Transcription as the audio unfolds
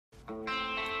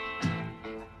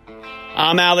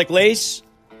I'm Alec Lace.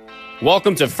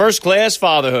 Welcome to First Class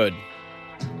Fatherhood.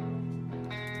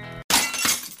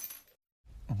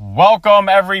 Welcome,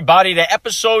 everybody, to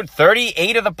episode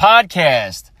 38 of the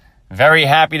podcast. Very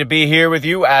happy to be here with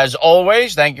you, as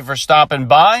always. Thank you for stopping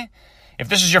by. If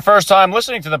this is your first time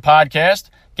listening to the podcast,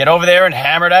 get over there and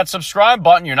hammer that subscribe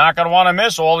button. You're not going to want to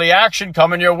miss all the action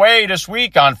coming your way this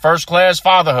week on First Class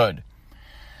Fatherhood.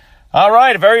 All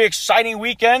right, a very exciting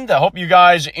weekend. I hope you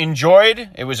guys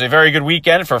enjoyed. It was a very good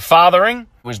weekend for fathering. It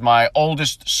was my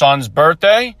oldest son's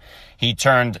birthday. He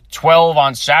turned 12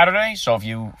 on Saturday, so if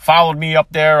you followed me up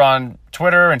there on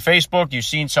Twitter and Facebook, you've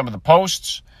seen some of the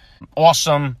posts.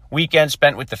 Awesome weekend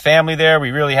spent with the family there.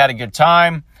 We really had a good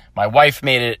time. My wife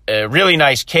made it a really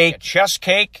nice cake, a chess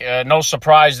cake. No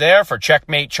surprise there for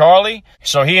Checkmate Charlie.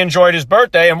 So he enjoyed his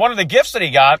birthday, and one of the gifts that he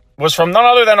got was from none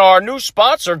other than our new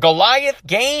sponsor, Goliath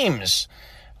Games.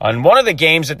 And one of the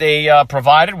games that they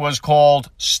provided was called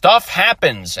Stuff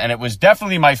Happens, and it was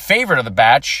definitely my favorite of the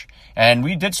batch. And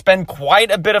we did spend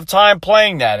quite a bit of time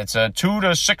playing that. It's a 2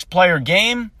 to 6 player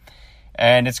game.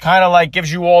 And it's kind of like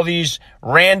gives you all these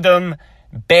random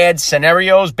bad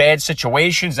scenarios, bad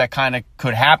situations that kind of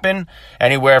could happen.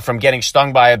 Anywhere from getting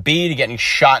stung by a bee to getting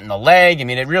shot in the leg. I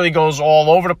mean, it really goes all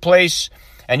over the place.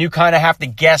 And you kind of have to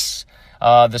guess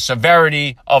the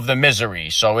severity of the misery.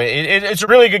 So it's a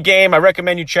really good game. I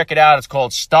recommend you check it out. It's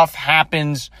called Stuff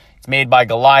Happens. It's made by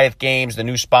Goliath Games, the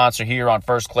new sponsor here on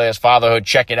First Class Fatherhood.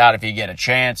 Check it out if you get a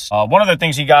chance. One of the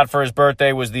things he got for his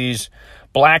birthday was these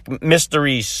black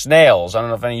mystery snails. I don't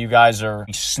know if any of you guys are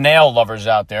snail lovers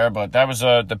out there, but that was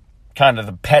the kind of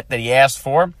the pet that he asked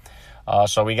for.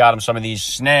 So we got him some of these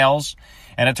snails.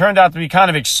 And it turned out to be kind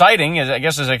of exciting, I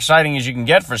guess as exciting as you can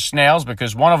get for snails,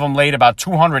 because one of them laid about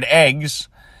 200 eggs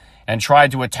and tried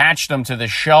to attach them to the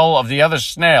shell of the other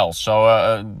snail.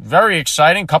 So very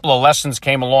exciting. A couple of lessons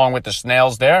came along with the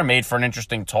snails there, made for an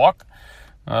interesting talk.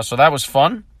 So that was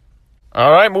fun. All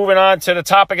right, moving on to the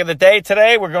topic of the day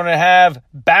today. We're going to have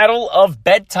Battle of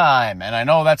Bedtime. And I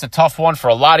know that's a tough one for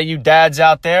a lot of you dads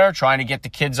out there, trying to get the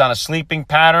kids on a sleeping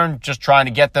pattern, just trying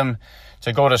to get them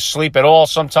to go to sleep at all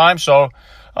sometimes. So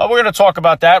we're going to talk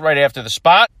about that right after the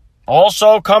spot.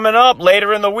 Also coming up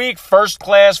later in the week,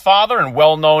 first-class father and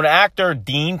well-known actor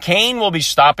Dean Cain will be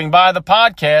stopping by the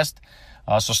podcast.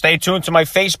 So stay tuned to my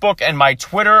Facebook and my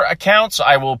Twitter accounts.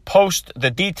 I will post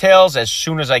the details as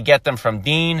soon as I get them from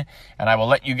Dean, and I will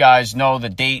let you guys know the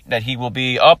date that he will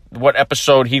be up, what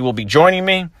episode he will be joining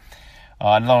me.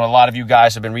 I know a lot of you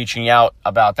guys have been reaching out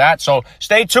about that. So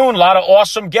stay tuned. A lot of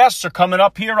awesome guests are coming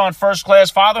up here on First Class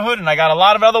Fatherhood. And I got a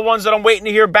lot of other ones that I'm waiting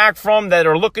to hear back from that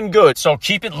are looking good. So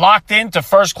keep it locked in to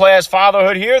First Class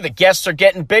Fatherhood here. The guests are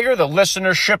getting bigger. The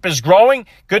listenership is growing.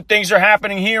 Good things are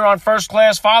happening here on First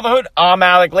Class Fatherhood. I'm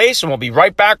Alec Lace, and we'll be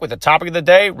right back with the topic of the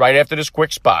day right after this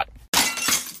quick spot.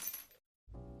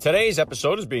 Today's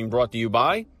episode is being brought to you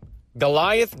by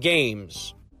Goliath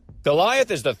Games. Goliath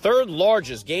is the third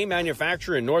largest game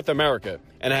manufacturer in North America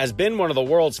and has been one of the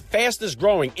world's fastest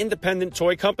growing independent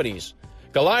toy companies.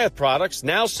 Goliath products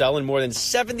now sell in more than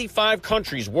 75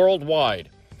 countries worldwide.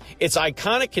 Its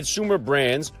iconic consumer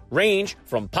brands range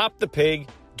from Pop the Pig,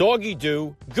 Doggy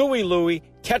Doo, Gooey Louie,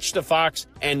 Catch the Fox,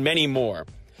 and many more.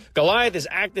 Goliath is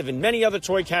active in many other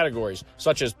toy categories,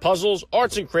 such as puzzles,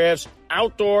 arts and crafts,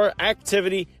 outdoor,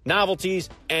 activity, novelties,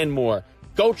 and more.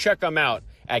 Go check them out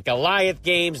at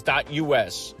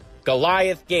goliathgames.us.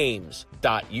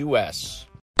 Goliathgames.us.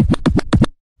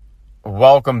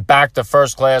 Welcome back to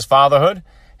First Class Fatherhood.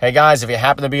 Hey guys, if you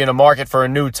happen to be in the market for a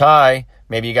new tie,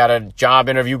 maybe you got a job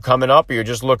interview coming up, or you're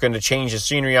just looking to change the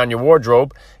scenery on your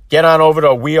wardrobe, get on over to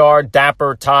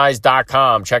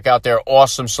wearedapperties.com. Check out their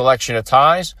awesome selection of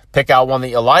ties. Pick out one that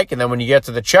you like, and then when you get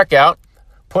to the checkout,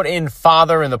 put in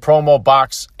father in the promo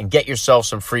box and get yourself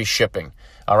some free shipping.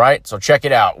 All right, so check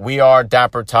it out,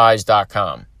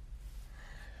 wearedapperties.com.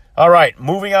 All right,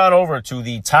 moving on over to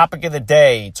the topic of the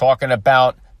day, talking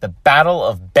about the Battle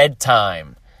of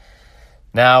Bedtime.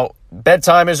 Now,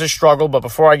 bedtime is a struggle, but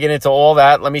before I get into all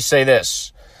that, let me say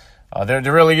this. There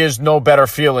really is no better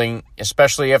feeling,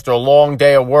 especially after a long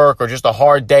day of work or just a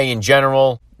hard day in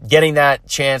general, getting that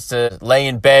chance to lay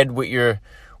in bed with your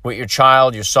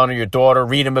child, your son or your daughter,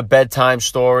 read them a bedtime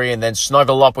story, and then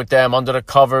snuggle up with them under the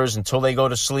covers until they go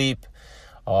to sleep.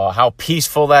 How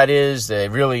peaceful that is.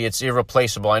 It's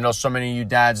irreplaceable. I know so many of you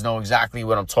dads know exactly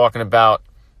what I'm talking about.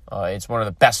 It's one of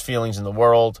the best feelings in the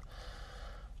world.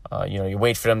 You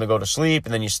wait for them to go to sleep,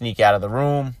 and then you sneak out of the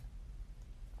room.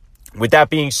 With that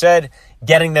being said,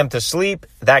 getting them to sleep,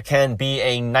 that can be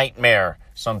a nightmare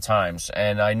sometimes.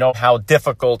 And I know how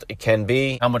difficult it can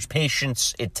be, how much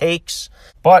patience it takes.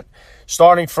 But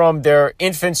starting from their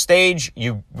infant stage,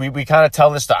 we kind of tell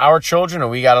this to our children, and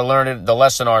we got to learn the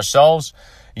lesson ourselves.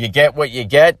 You get what you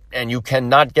get, and you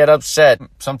cannot get upset.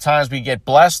 Sometimes we get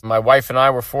blessed. My wife and I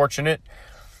were fortunate.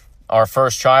 Our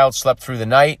first child slept through the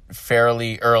night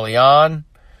fairly early on.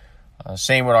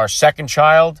 Same with our second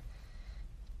child.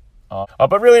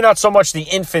 But really not so much the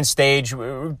infant stage.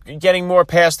 We're getting more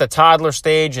past the toddler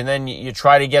stage, and then you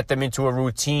try to get them into a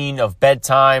routine of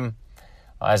bedtime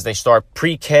as they start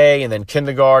pre-K and then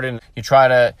kindergarten. You try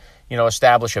to,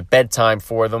 establish a bedtime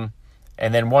for them.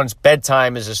 And then once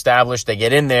bedtime is established, they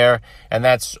get in there, and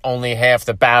that's only half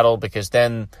the battle, because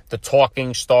then the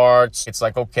talking starts. It's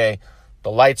like, okay,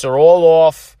 the lights are all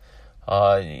off.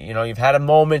 You've had a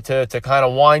moment to kind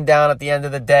of wind down at the end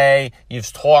of the day.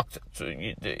 You've talked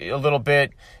a little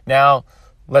bit. Now,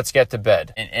 let's get to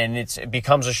bed. And it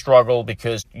becomes a struggle,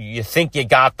 because you think you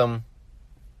got them,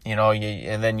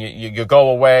 and then you go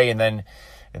away, and then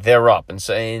they're up. And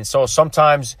so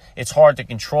sometimes it's hard to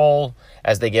control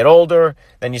as they get older.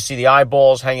 Then you see the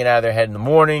eyeballs hanging out of their head in the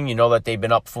morning. You know that they've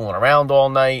been up fooling around all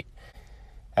night.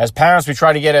 As parents, we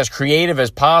try to get as creative as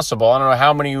possible. I don't know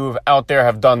how many of you out there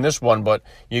have done this one, but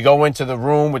you go into the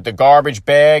room with the garbage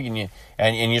bag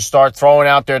and you start throwing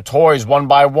out their toys one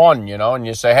by one, and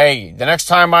you say, hey, the next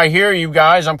time I hear you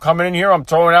guys, I'm coming in here, I'm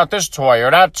throwing out this toy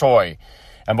or that toy.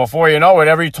 And before you know it,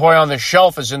 every toy on the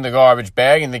shelf is in the garbage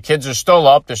bag, and the kids are still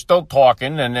up, they're still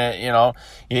talking, and,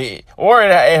 or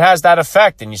it has that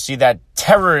effect, and you see that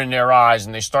terror in their eyes,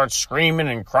 and they start screaming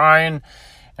and crying.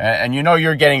 And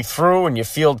you're getting through, and you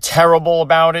feel terrible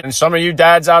about it. And some of you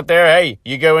dads out there, hey,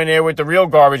 you go in there with the real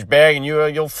garbage bag, and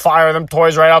you'll fire them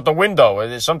toys right out the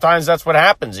window. Sometimes that's what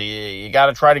happens. You got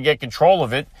to try to get control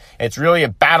of it. It's really a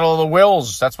battle of the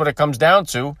wills. That's what it comes down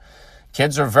to.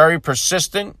 Kids are very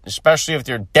persistent, especially if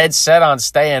they're dead set on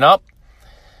staying up.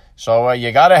 So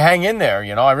you got to hang in there.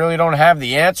 I really don't have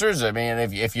the answers. I mean,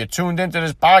 if you tuned into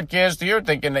this podcast here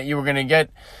thinking that you were going to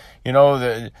get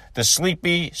the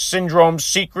sleepy syndrome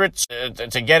secrets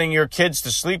to getting your kids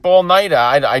to sleep all night,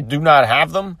 I do not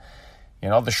have them.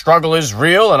 The struggle is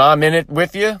real, and I'm in it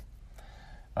with you.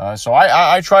 So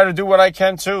I try to do what I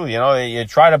can too. You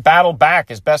try to battle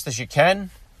back as best as you can.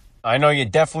 I know you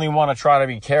definitely want to try to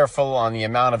be careful on the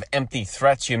amount of empty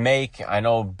threats you make. I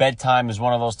know bedtime is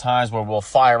one of those times where we'll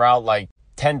fire out like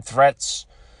 10 threats.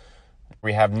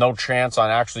 We have no chance on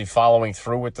actually following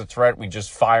through with the threat. We just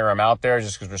fire them out there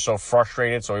just because we're so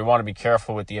frustrated. So we want to be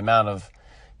careful with the amount of,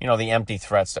 the empty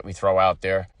threats that we throw out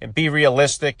there. And be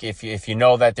realistic. If you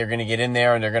know that they're going to get in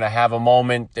there and they're going to have a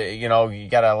moment, you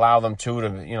got to allow them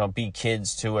to be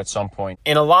kids too at some point.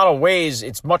 In a lot of ways,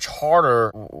 it's much harder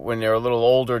when they're a little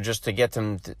older just to get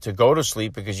them to go to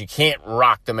sleep, because you can't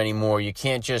rock them anymore. You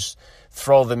can't just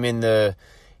throw them in the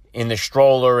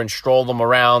stroller and stroll them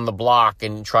around the block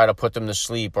and try to put them to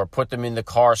sleep, or put them in the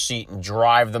car seat and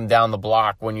drive them down the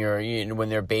block when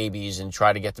they're babies and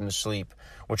try to get them to sleep,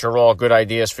 which are all good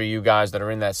ideas for you guys that are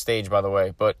in that stage, by the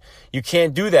way. But you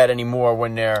can't do that anymore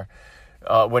when they're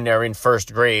in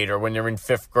first grade or when they're in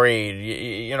fifth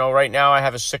grade. Right now I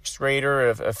have a sixth grader,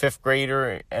 a fifth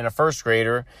grader, and a first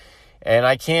grader. And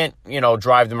I can't,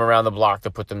 drive them around the block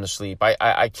to put them to sleep.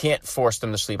 I can't force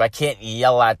them to sleep. I can't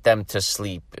yell at them to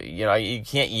sleep. You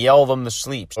can't yell them to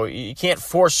sleep. So you can't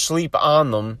force sleep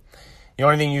on them. The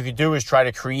only thing you could do is try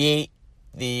to create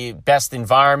the best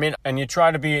environment, and you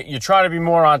try to be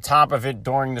more on top of it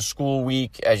during the school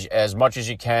week as much as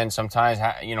you can. Sometimes,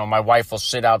 my wife will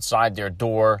sit outside their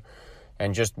door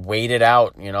and just wait it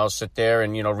out, sit there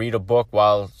and, read a book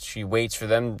while she waits for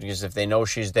them, because if they know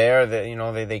she's there,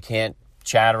 they can't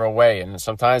chatter away. And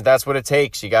sometimes that's what it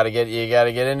takes. You got to get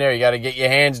in there. You got to get your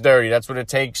hands dirty. That's what it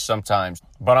takes sometimes.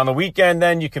 But on the weekend,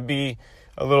 then you could be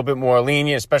a little bit more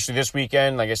lenient, especially this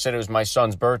weekend. Like I said, it was my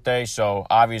son's birthday. So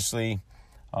obviously,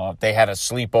 they had a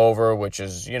sleepover, which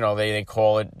is, they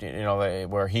call it,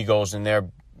 where he goes in their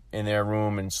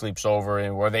room and sleeps over,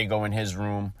 and where they go in his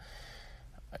room.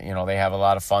 They have a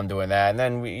lot of fun doing that. And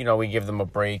then we give them a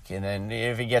break. And then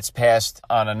if it gets past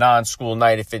on a non-school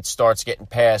night, if it starts getting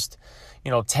past,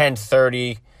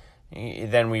 10:30,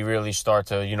 then we really start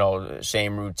to,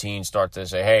 same routine, start to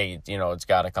say, hey, it's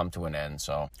got to come to an end.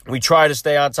 So we try to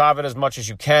stay on top of it as much as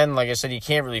you can. Like I said, you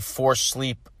can't really force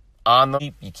sleep on them.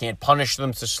 You can't punish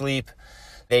them to sleep.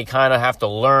 They kind of have to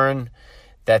learn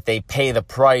that they pay the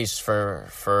price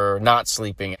for not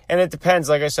sleeping. And it depends,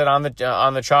 like I said, on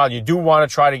the child. You do want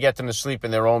to try to get them to sleep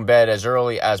in their own bed as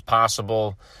early as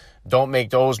possible. Don't make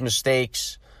those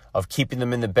mistakes of keeping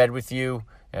them in the bed with you.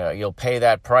 You'll pay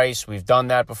that price. We've done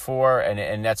that before,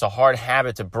 and that's a hard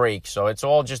habit to break. So it's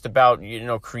all just about,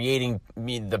 creating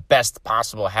the best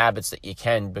possible habits that you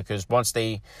can, because once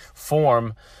they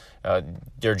form,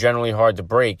 they're generally hard to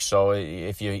break. So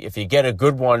if you get a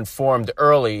good one formed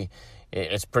early,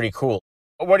 it's pretty cool.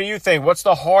 What do you think? What's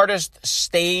the hardest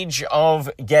stage of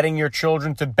getting your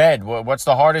children to bed? What's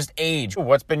the hardest age?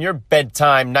 What's been your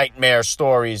bedtime nightmare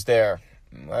stories there?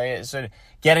 So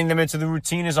getting them into the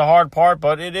routine is a hard part,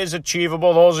 but it is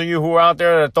achievable. Those of you who are out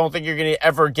there that don't think you're going to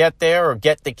ever get there or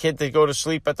get the kid to go to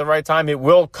sleep at the right time, it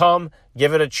will come.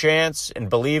 Give it a chance and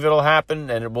believe it'll happen,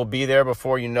 and it will be there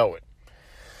before you know it.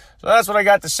 So that's what I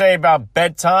got to say about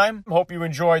bedtime. Hope you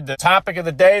enjoyed the topic of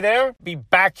the day there. Be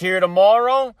back here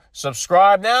tomorrow.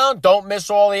 Subscribe now. Don't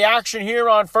miss all the action here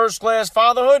on First Class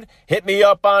Fatherhood. Hit me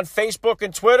up on Facebook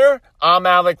and Twitter. I'm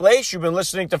Alec Lace. You've been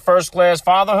listening to First Class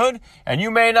Fatherhood. And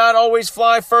you may not always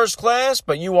fly first class,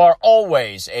 but you are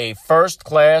always a first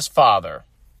class father.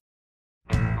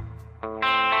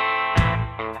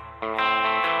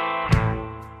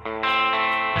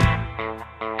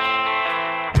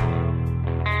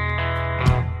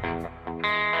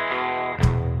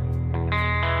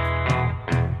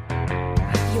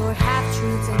 Your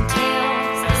half-truths and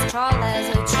tales as tall as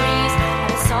a trees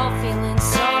had us all feeling